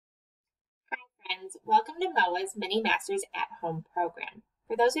students, welcome to MOA's Mini Masters at Home program.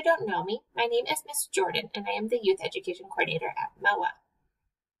 For those who don't know me, my name is Miss Jordan and I am the Youth Education Coordinator at MOA.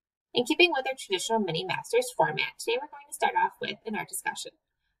 In keeping with our traditional Mini Masters format, today we're going to start off with an art discussion,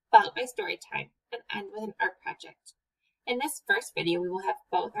 followed by story time, and end with an art project. In this first video, we will have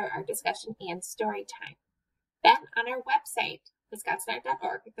both our art discussion and story time. Then on our website,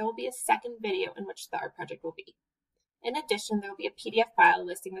 wisconsinart.org, there will be a second video in which the art project will be. In addition, there will be a PDF file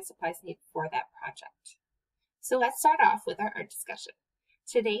listing the supplies needed for that project. So let's start off with our art discussion.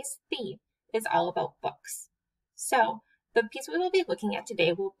 Today's theme is all about books. So the piece we will be looking at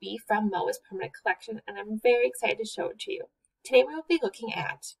today will be from MOA's permanent collection, and I'm very excited to show it to you. Today we're going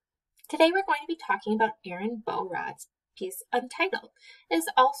to be talking about Aaron Bohrod's piece Untitled. It is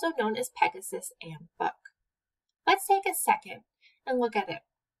also known as Pegasus and Book. Let's take a second and look at it.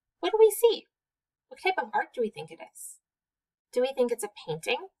 What do we see? What type of art do we think it is? Do we think it's a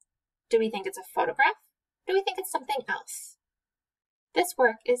painting? Do we think it's a photograph? Do we think it's something else? This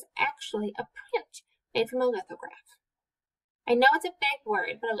work is actually a print made from a lithograph. I know it's a big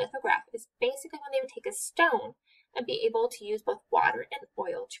word, but a lithograph is basically when they would take a stone and be able to use both water and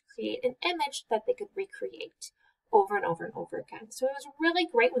oil to create an image that they could recreate over and over and over again. So it was really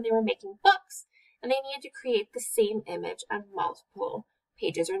great when they were making books and they needed to create the same image on multiple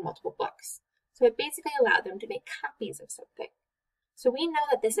pages or in multiple books. So it basically allowed them to make copies of something. So we know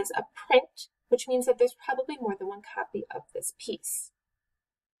that this is a print, which means that there's probably more than one copy of this piece.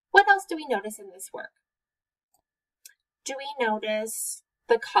 What else do we notice in this work? Do we notice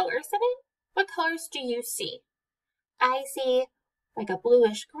the colors in it? What colors do you see? I see like a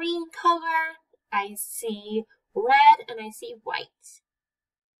bluish green color, I see red, and I see white.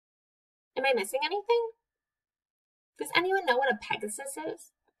 Am I missing anything? Does anyone know what a Pegasus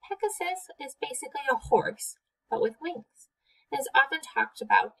is? Pegasus is basically a horse, but with wings. It is often talked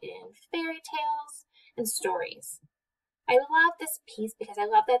about in fairy tales and stories. I love this piece because I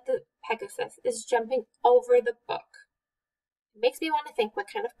love that the Pegasus is jumping over the book. It makes me want to think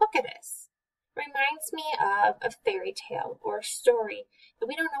what kind of book it is. It reminds me of a fairy tale or a story that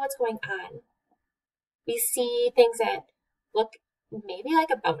we don't know what's going on. We see things that look maybe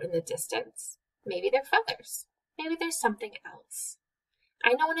like a boat in the distance. Maybe they're feathers. Maybe there's something else.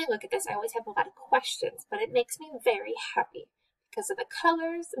 I know when I look at this, I always have a lot of questions, but it makes me very happy because of the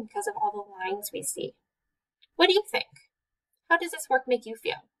colors and because of all the lines we see. What do you think? How does this work make you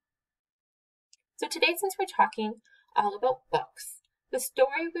feel? So today, since we're talking all about books, the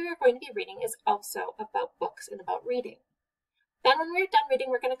story we are going to be reading is also about books and about reading. Then when we're done reading,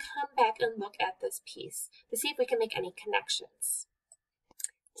 we're going to come back and look at this piece to see if we can make any connections.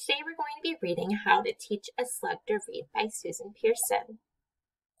 Today we're going to be reading How to Teach a Slug to Read by Susan Pearson.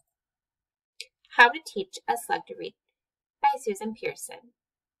 How to Teach a Slug to Read by Susan Pearson,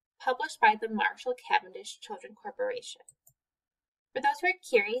 published by the Marshall Cavendish Children Corporation. For those who are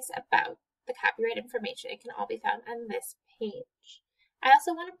curious about the copyright information, it can all be found on this page. I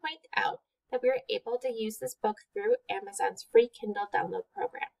also want to point out that we are able to use this book through Amazon's free Kindle download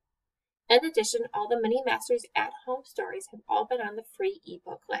program. In addition, all the Mini Masters at Home stories have all been on the free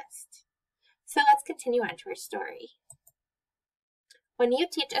ebook list. So let's continue on to our story. When you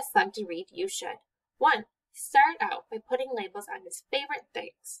teach a slug to read, you should 1. Start out by putting labels on his favorite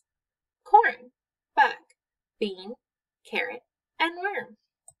things: corn, bug, bean, carrot, and worm.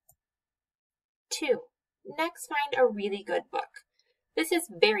 2. Next, find a really good book. This is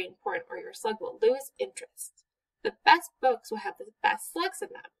very important or your slug will lose interest. The best books will have the best slugs in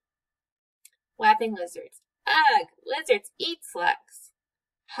them. Laughing lizards. Ugh, lizards eat slugs.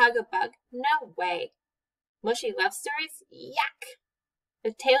 Hug a bug? No way. Mushy love stories? Yuck.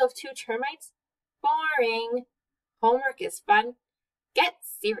 The Tale of Two Termites? Boring. Homework is fun. Get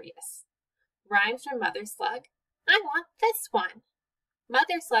serious. Rhymes from Mother Slug? I want this one.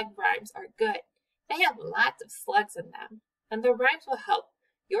 Mother Slug rhymes are good. They have lots of slugs in them, and the rhymes will help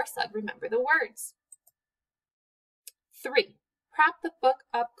your slug remember the words. 3. Prop the book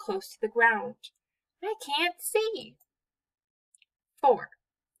up close to the ground. I can't see. 4.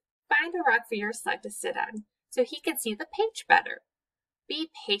 Find a rock for your slug to sit on so he can see the page better. Be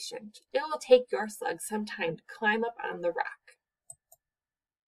patient. It will take your slug some time to climb up on the rock.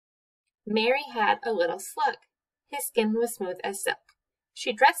 Mary had a little slug. His skin was smooth as silk.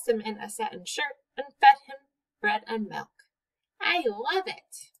 She dressed him in a satin shirt and fed him bread and milk. I love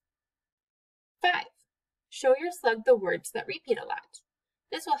it. 5. Show your slug the words that repeat a lot.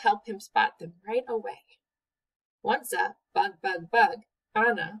 This will help him spot them right away. Once a bug, bug, bug,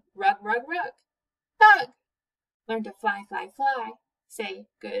 on a rug, rug, rug. Bug. Learn to fly, fly, fly. Say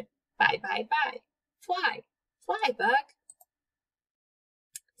good bye, bye, bye. Fly, fly, bug.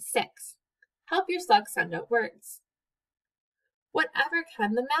 6. Help your slug send out words. Whatever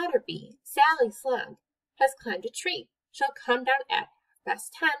can the matter be, Sally Slug has climbed a tree. She'll come down at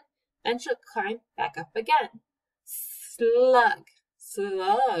 10:30, then she'll climb back up again. Slug,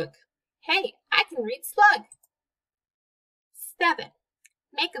 slug. Hey, I can read slug. 7.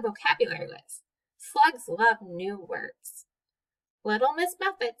 Make a vocabulary list. Slugs love new words. Little Miss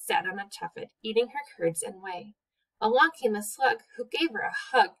Muffet sat on a tuffet, eating her curds and whey. Along came a slug who gave her a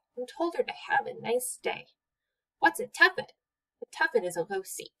hug and told her to have a nice day. What's a tuffet? A tuffet is a low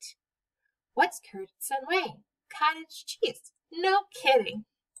seat. What's curds and whey? Cottage cheese. No kidding.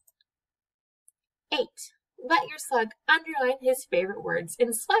 8. Let your slug underline his favorite words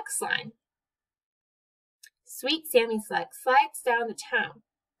in slug slime. Sweet Sammy Slug slides down the town,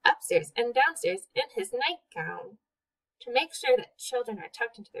 upstairs and downstairs in his nightgown. To make sure that children are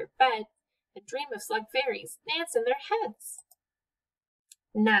tucked into their bed and dream of slug fairies dance in their heads.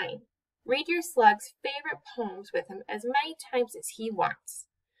 9. Read your slug's favorite poems with him as many times as he wants.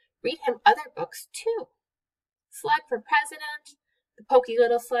 Read him other books too. Slug for President, The Pokey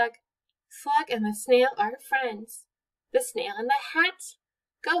Little Slug, Slug and the Snail are friends. The Snail in the Hat,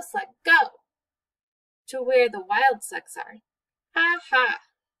 Go Slug, go! To where the wild slugs are. Ha ha!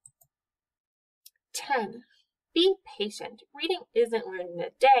 10. Be patient. Reading isn't learned in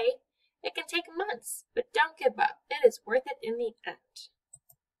a day. It can take months, but don't give up. It is worth it in the end.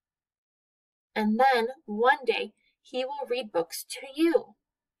 And then, one day, he will read books to you.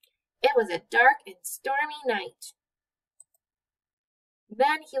 It was a dark and stormy night.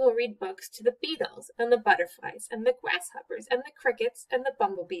 Then he will read books to the beetles and the butterflies and the grasshoppers and the crickets and the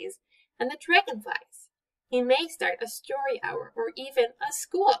bumblebees and the dragonflies. He may start a story hour or even a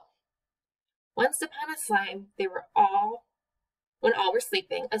school. Once upon a time, when all were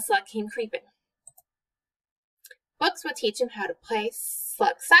sleeping, a slug came creeping. Books will teach him how to play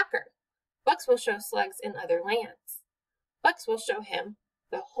slug soccer. Books will show slugs in other lands. Books will show him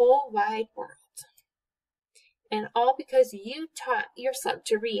the whole wide world. And all because you taught your slug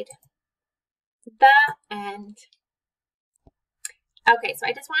to read. The end. Okay, so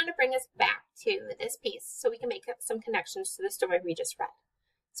I just wanted to bring us back to this piece so we can make some connections to the story we just read.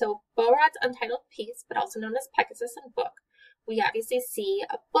 So Bohrod's Untitled piece, but also known as Pegasus and book, we obviously see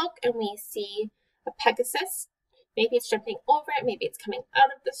a book and we see a Pegasus. Maybe it's jumping over it, maybe it's coming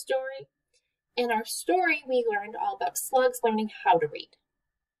out of the story. In our story, we learned all about slugs learning how to read.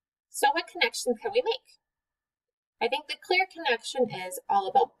 So what connections can we make? I think the clear connection is all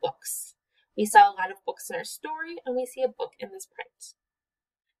about books. We saw a lot of books in our story, and we see a book in this print.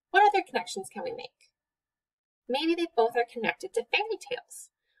 What other connections can we make? Maybe they both are connected to fairy tales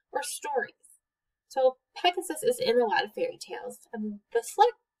or stories. So Pegasus is in a lot of fairy tales, and the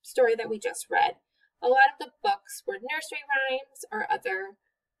Slug story that we just read, a lot of the books were nursery rhymes or other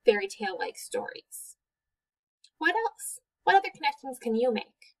fairy tale-like stories. What else? What other connections can you make?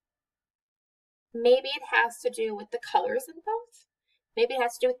 Maybe it has to do with the colors in both. Maybe it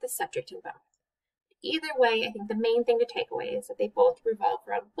has to do with the subject in both. Either way, I think the main thing to take away is that they both revolve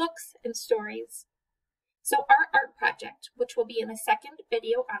around books and stories. So our art project, which will be in a second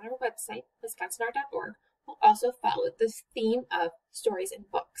video on our website, wisconsinart.org, will also follow this theme of stories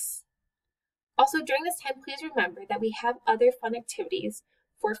and books. Also, during this time, please remember that we have other fun activities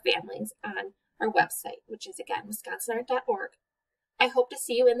for families on our website, which is again, wisconsinart.org. I hope to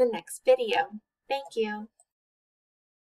see you in the next video. Thank you.